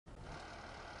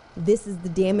This is the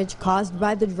damage caused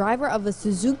by the driver of a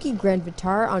Suzuki Grand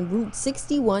Vitara on Route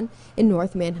 61 in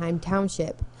North Manheim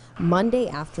Township, Monday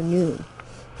afternoon.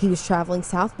 He was traveling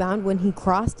southbound when he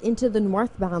crossed into the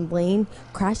northbound lane,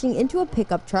 crashing into a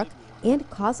pickup truck and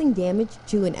causing damage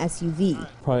to an SUV.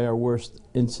 Probably our worst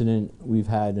incident we've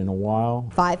had in a while.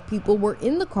 5 people were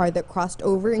in the car that crossed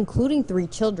over, including 3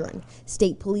 children.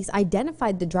 State police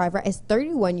identified the driver as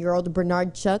 31-year-old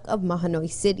Bernard Chuck of Mahanoy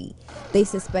City. They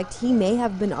suspect he may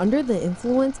have been under the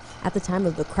influence at the time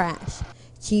of the crash.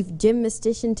 Chief Jim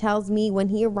Mistician tells me when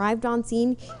he arrived on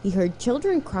scene, he heard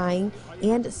children crying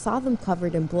and saw them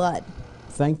covered in blood.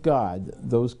 Thank God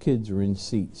those kids were in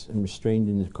seats and restrained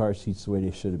in the car seats the way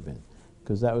they should have been,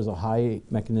 because that was a high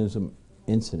mechanism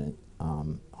incident,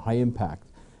 high impact,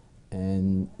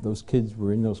 and those kids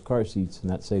were in those car seats and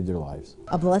that saved their lives.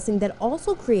 A blessing that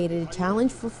also created a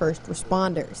challenge for first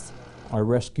responders. Our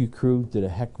rescue crew did a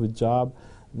heck of a job.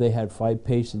 They had 5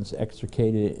 patients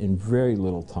extricated in very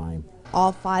little time.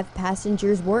 All 5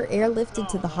 passengers were airlifted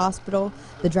to the hospital.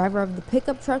 The driver of the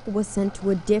pickup truck was sent to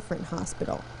a different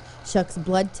hospital. Chuck's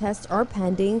blood tests are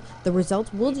pending. The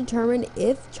results will determine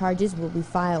if charges will be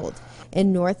filed.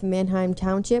 In North Manheim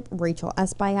Township, Rachel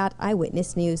Espaillat,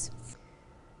 Eyewitness News.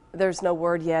 There's no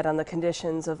word yet on the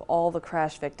conditions of all the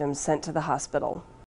crash victims sent to the hospital.